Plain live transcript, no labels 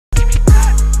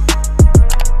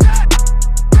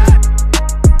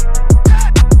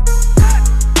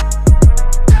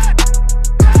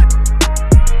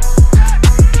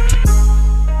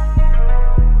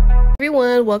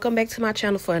welcome back to my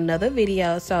channel for another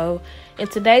video. So in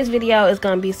today's video is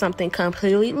going to be something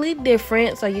completely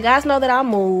different. So you guys know that I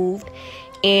moved,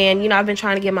 and you know, I've been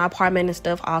trying to get my apartment and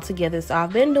stuff all together. So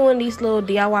I've been doing these little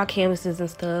DIY canvases and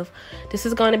stuff. This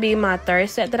is going to be my third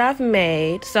set that I've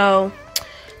made. So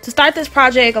to start this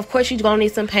project, of course, you're going to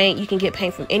need some paint. You can get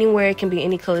paint from anywhere. It can be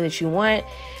any color that you want.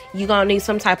 You're gonna need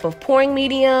some type of pouring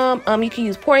medium. You can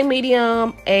use pouring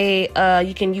medium.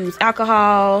 You can use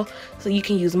alcohol. So you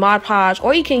can use Mod Podge,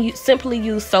 or you can simply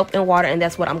use soap and water, and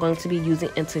that's what I'm going to be using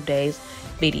in today's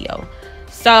video.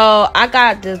 So I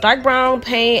got this dark brown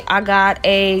paint. I got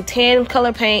a tan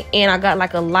color paint, and I got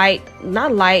like a light,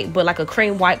 not light, but like a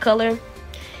cream white color.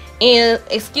 And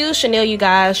excuse Chanel, you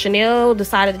guys. Chanel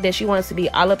decided that she wants to be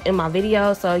all up in my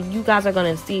video, so you guys are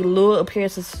gonna see little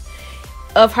appearances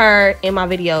of her in my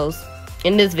videos,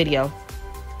 in this video,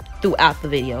 throughout the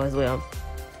video as well.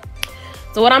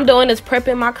 So what I'm doing is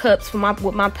prepping my cups for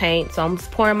with my paint. So I'm just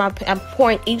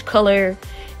pouring each color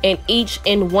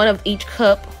in one of each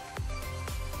cup.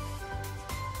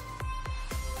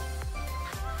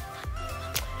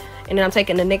 And then I'm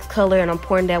taking the next color and I'm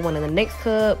pouring that one in the next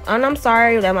cup. And I'm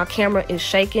sorry that my camera is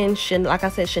shaking. Like I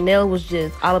said, Chanel was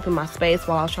just all up in my space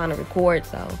while I was trying to record,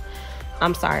 so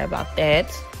I'm sorry about that.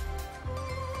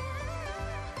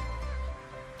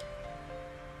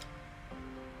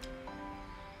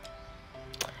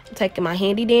 Taking my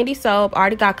handy dandy soap. I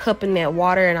already got a cup in that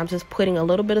water, and I'm just putting a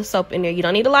little bit of soap in there. You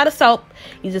don't need a lot of soap,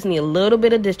 you just need a little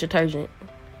bit of dish detergent.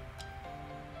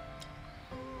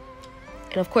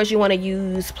 And of course, you want to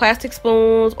use plastic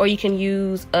spoons, or you can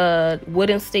use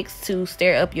wooden sticks to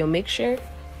stir up your mixture.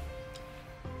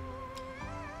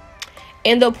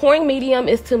 And the pouring medium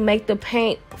is to make the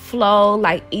paint flow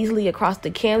like easily across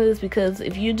the canvas, because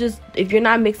if you're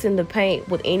not mixing the paint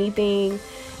with anything,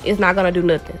 it's not gonna do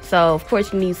nothing. So of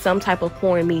course you need some type of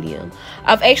pouring medium.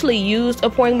 I've actually used a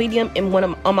pouring medium in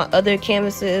on my other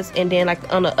canvases, and then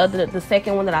like on the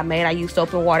second one that I made, I used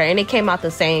soap and water, and it came out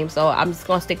the same. So I'm just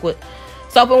gonna stick with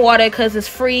soap and water because it's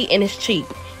free and it's cheap.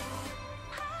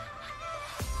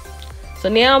 So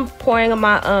now I'm pouring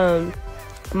my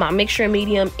my mixture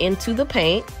medium into the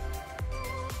paint,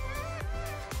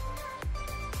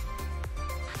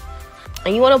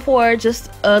 and you want to pour just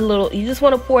a little. You just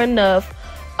want to pour enough.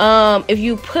 If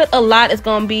you put a lot, it's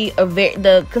going to be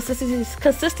the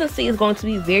consistency is going to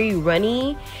be very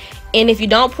runny, and if you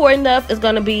don't pour enough, it's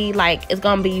going to be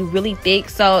really thick.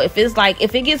 So if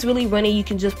it gets really runny, you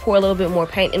can just pour a little bit more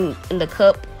paint in the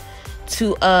cup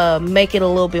to make it a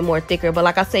little bit more thicker. But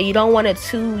like I said, you don't want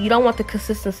the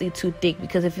consistency too thick,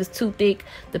 because if it's too thick,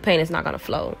 the paint is not going to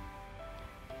flow.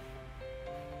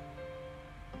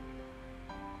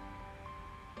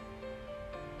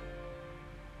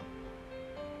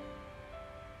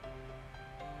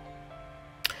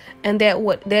 And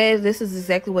this is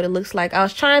exactly what it looks like. I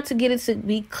was trying to get it to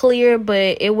be clear,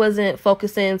 but it wasn't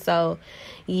focusing. So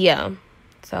yeah,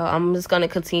 so I'm just going to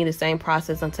continue the same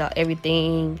process until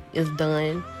everything is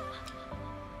done.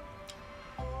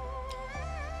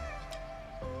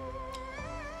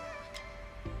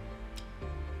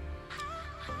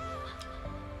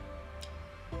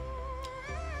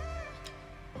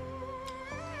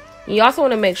 You also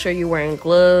want to make sure you're wearing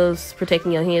gloves,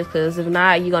 protecting your hands, because if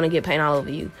not, you're going to get paint all over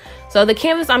you. So the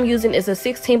canvas I'm using is a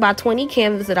 16 by 20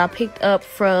 canvas that I picked up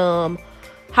from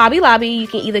Hobby Lobby. You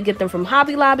can either get them from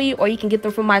Hobby Lobby or you can get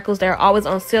them from Michael's. They're always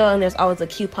on sale, and there's always a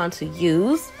coupon to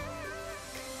use.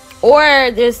 Or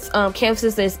there's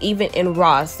canvases that's even in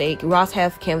Ross. Ross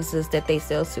have canvases that they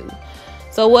sell too.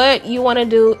 So what you want to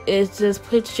do is just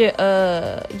put your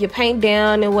paint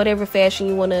down in whatever fashion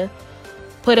you want to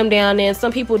put them down in.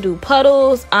 Some people do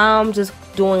puddles. I'm just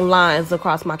doing lines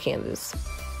across my canvas.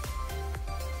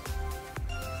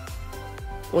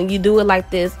 When you do it like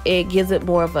this, it gives it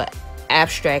more of an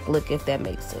abstract look, if that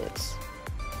makes sense.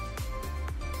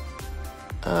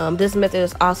 This method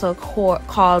is also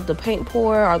called the paint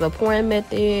pour, or the pouring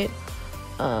method.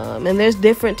 And there's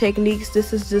different techniques.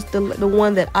 This is just the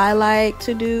one that I like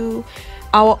to do.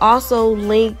 I will also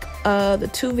link the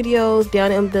 2 videos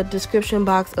down in the description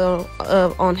box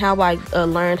on how I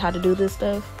learned how to do this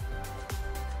stuff.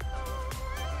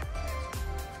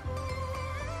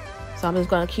 So I'm just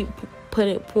gonna keep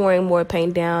pouring more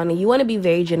paint down, and you want to be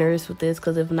very generous with this,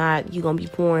 because if not, you're gonna be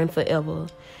pouring forever,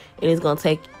 and it's gonna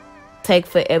take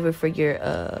forever for your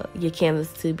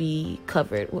canvas to be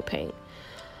covered with paint.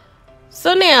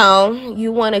 So now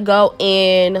you want to go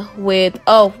in with,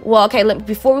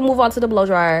 before we move on to the blow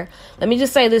dryer, let me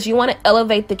just say this. You want to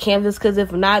elevate the canvas, because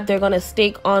if not, they're going to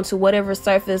stick onto whatever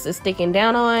surface is sticking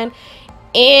down on.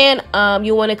 And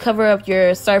you want to cover up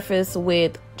your surface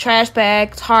with trash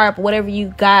bag, tarp, whatever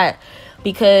you got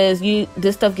because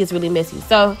this stuff gets really messy.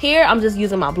 So here I'm just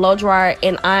using my blow dryer,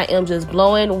 and I am just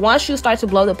blowing. Once you start to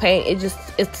blow the paint,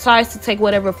 it starts to take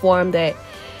whatever form that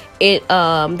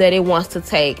it wants to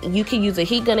take. You can use a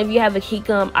heat gun if you have a heat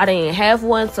gun. I didn't have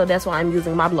one, so that's why I'm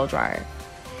using my blow dryer.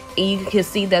 And you can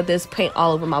see that there's paint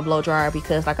all over my blow dryer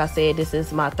because, like I said, this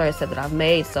is my third set that I've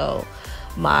made, so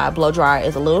my blow dryer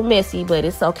is a little messy, but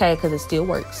it's okay because it still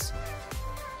works.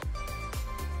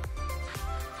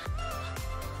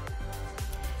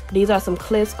 These are some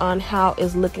clips on how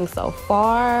it's looking so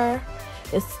far.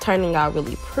 It's turning out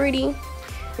really pretty.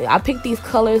 I picked these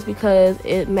colors because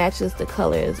it matches the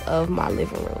colors of my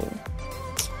living room.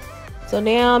 So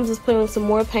now I'm just putting some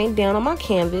more paint down on my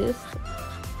canvas.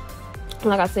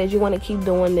 Like I said, you want to keep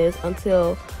doing this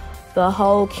until the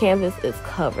whole canvas is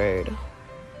covered.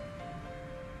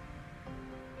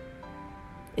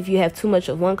 If you have too much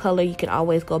of one color, you can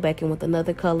always go back in with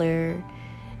another color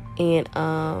and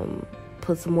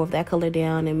put some more of that color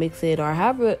down and mix it, or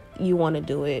however you want to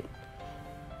do it.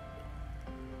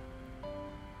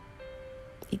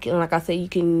 You can, like I said, you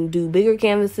can do bigger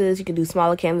canvases, you can do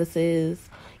smaller canvases,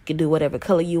 you can do whatever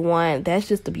color you want. That's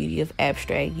just the beauty of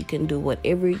abstract. You can do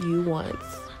whatever you want.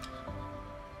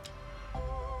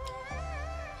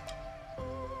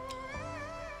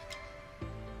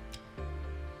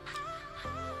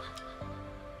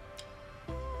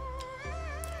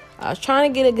 I was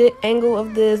trying to get a good angle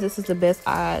of this. This is the best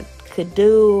I could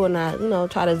do, and I,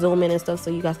 try to zoom in and stuff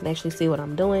so you guys can actually see what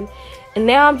I'm doing. And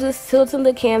now I'm just tilting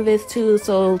the canvas too,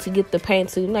 so to get the paint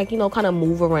to kind of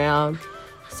move around,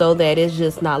 so that it's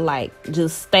just not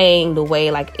just staying the way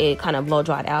it kind of blow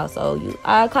dried out. So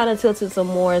I kind of tilted some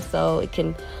more so it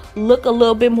can look a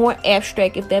little bit more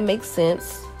abstract, if that makes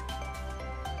sense.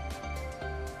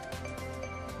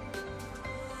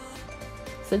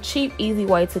 It's a cheap, easy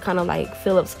way to kind of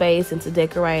fill up space and to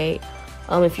decorate.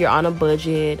 If you're on a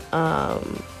budget, if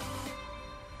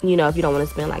you don't want to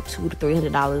spend $200 to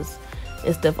 $300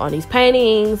 and stuff on these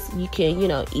paintings, you can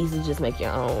easily just make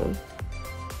your own.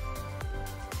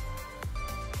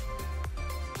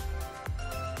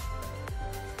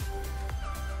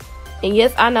 And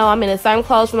yes, I know I'm in the same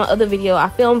clothes from my other video. I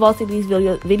filmed both of these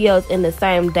videos in the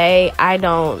same day. I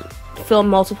don't film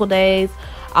multiple days.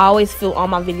 I always film all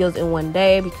my videos in one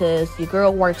day because your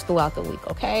girl works throughout the week,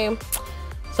 okay?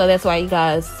 So that's why you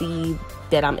guys see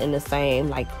that I'm in the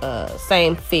same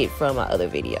same fit from my other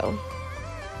video.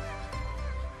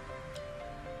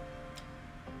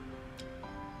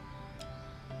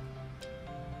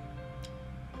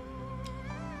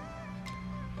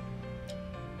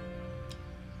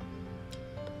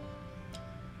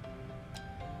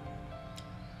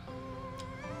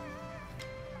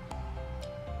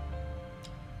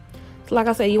 Like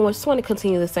I said, you just want to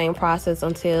continue the same process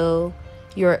until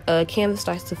your canvas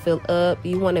starts to fill up.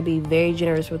 You want to be very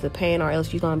generous with the paint, or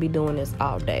else you're going to be doing this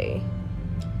all day.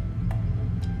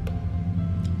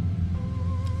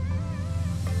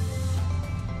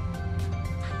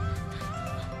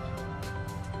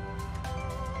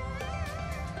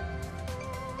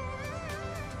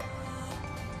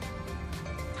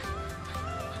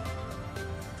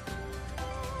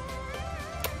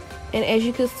 And as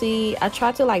you can see, I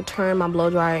tried to turn my blow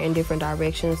dryer in different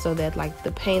directions so that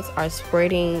the paints are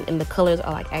spreading and the colors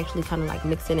are actually kind of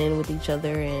mixing in with each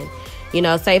other. And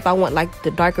say if I want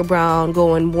the darker brown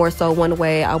going more so one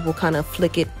way, I will kind of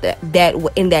flick it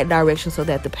in that direction so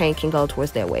that the paint can go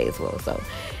towards that way as well. So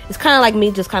it's kind of like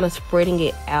me just kind of spreading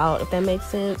it out, if that makes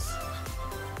sense.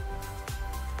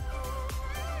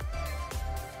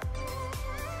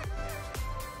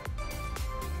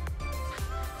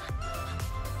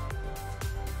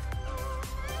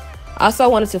 I also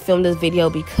wanted to film this video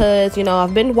because,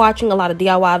 I've been watching a lot of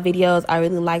DIY videos. I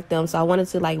really like them. So I wanted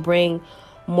to bring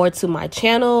more to my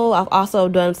channel. I've also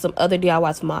done some other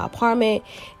DIYs for my apartment.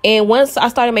 And once I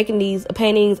started making these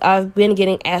paintings, I've been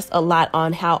getting asked a lot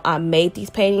on how I made these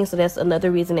paintings. So that's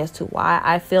another reason as to why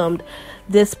I filmed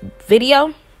this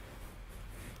video.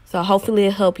 So hopefully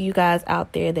it'll help you guys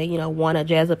out there that, want to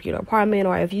jazz up your apartment,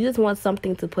 or if you just want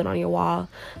something to put on your wall,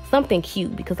 something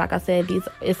cute. Because like I said,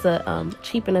 it's a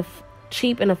cheap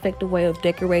and effective way of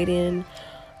decorating,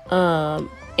 and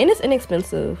it's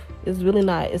inexpensive.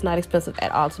 It's not expensive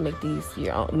at all to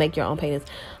make your own paintings.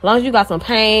 As long as you got some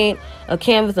paint, a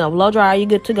canvas, and a blow dryer, you're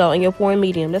good to go. And your pouring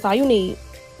medium, that's all you need.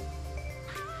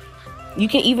 You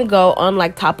can even go on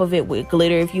top of it with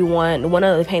glitter if you want. One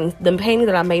of the paintings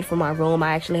that I made for my room,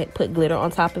 I actually had put glitter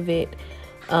on top of it.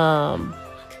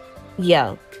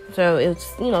 Yeah, so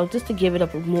it's just to give it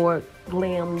a more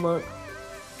glam look.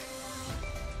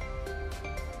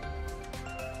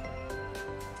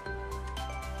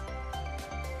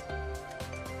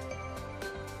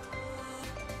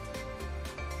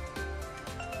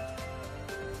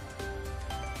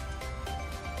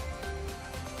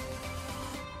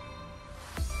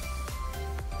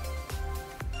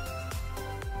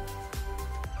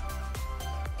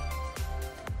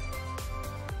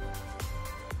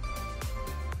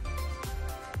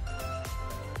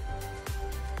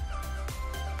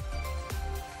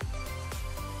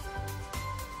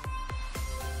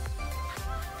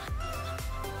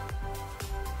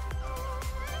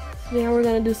 Now we're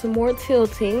going to do some more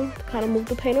tilting to kind of move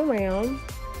the paint around.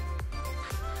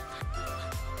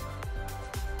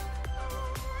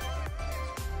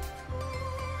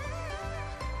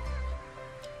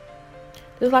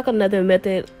 There's like another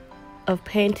method of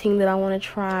painting that I want to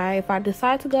try. If I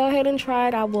decide to go ahead and try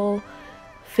it, I will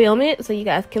film it so you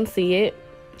guys can see it.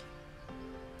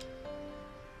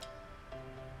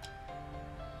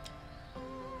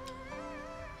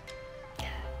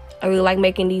 I really like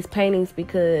making these paintings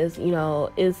because, you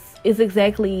know, it's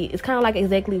kind of like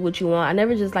exactly what you want. I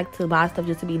never just like to buy stuff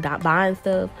just to be buying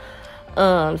stuff.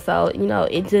 So, you know,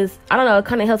 it just, I don't know, it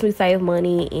kind of helps me save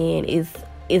money, and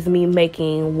it's me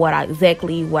making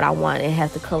exactly what I want. It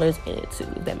has the colors in it too,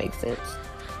 if that makes sense.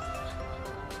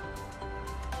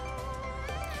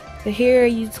 So here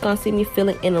you're just gonna see me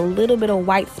filling in a little bit of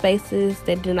white spaces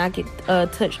that do not get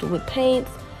touched with paint.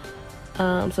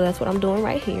 So that's what I'm doing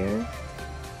right here.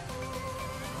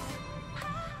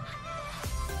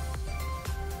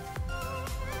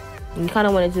 You kind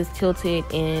of want to just tilt it,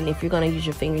 and if you're going to use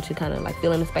your finger to kind of like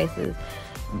fill in the spaces,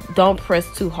 don't press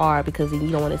too hard because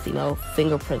you don't want to see no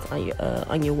fingerprints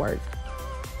on your work.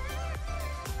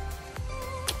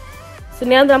 So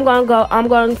now that I'm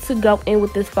going to go in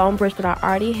with this foam brush that I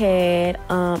already had.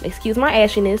 Excuse my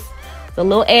ashiness. It's a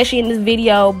little ashy in this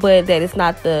video, but that is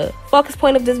not the focus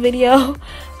point of this video.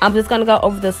 I'm just going to go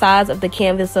over the sides of the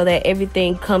canvas so that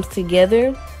everything comes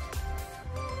together.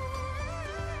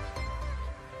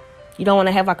 You don't want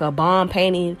to have like a bomb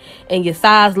painting and your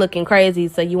sides looking crazy,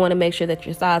 so you want to make sure that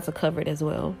your sides are covered as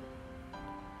well.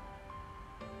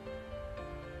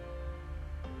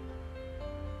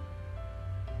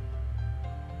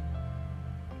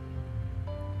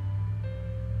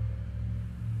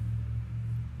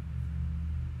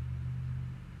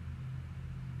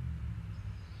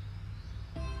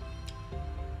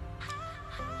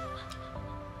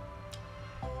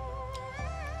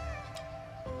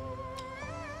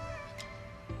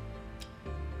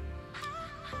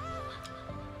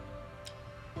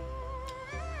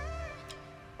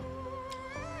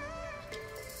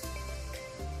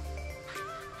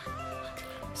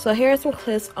 So here are some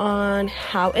clips on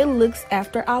how it looks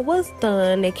after I was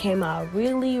done. They came out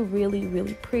really, really,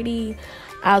 really pretty.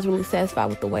 I was really satisfied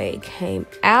with the way it came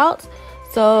out.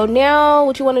 So now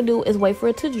what you want to do is wait for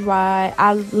it to dry.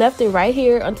 I left it right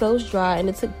here until it was dry, and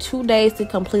it took 2 days to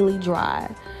completely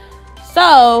dry.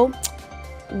 So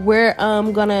we're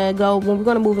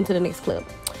gonna move into the next clip.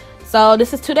 So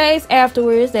this is 2 days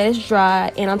afterwards that it's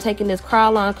dry, and I'm taking this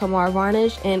Krylon Kamar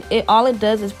varnish, and all it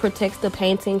does is protects the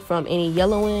painting from any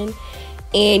yellowing.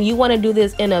 And you want to do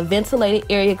this in a ventilated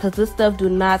area because this stuff do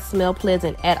not smell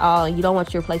pleasant at all, and you don't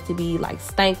want your place to be like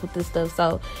stank with this stuff.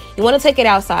 So you want to take it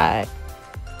outside,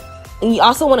 and you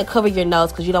also want to cover your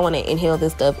nose because you don't want to inhale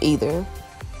this stuff either.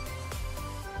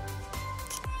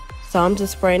 So I'm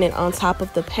just spraying it on top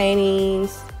of the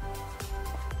paintings.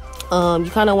 You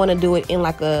kind of want to do it in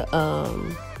like a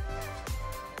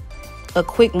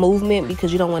quick movement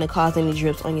because you don't want to cause any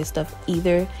drips on your stuff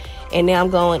either. And now I'm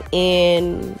going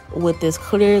in with this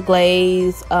clear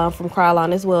glaze from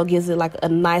Krylon as well. Gives it like a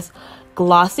nice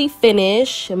glossy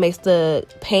finish. It makes the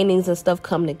paintings and stuff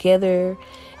come together.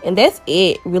 And that's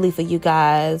it really for you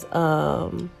guys.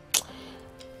 I'm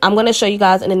going to show you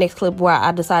guys in the next clip where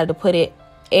I decided to put it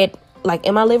like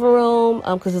in my living room,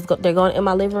 because they're going in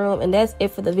my living room. And that's it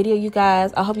for the video, you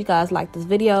guys. I hope you guys like this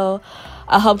video.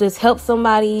 I hope this helps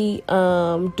somebody.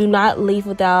 Do not leave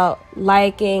without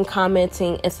liking,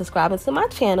 commenting, and subscribing to my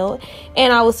channel,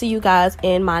 and I will see you guys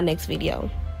in my next video.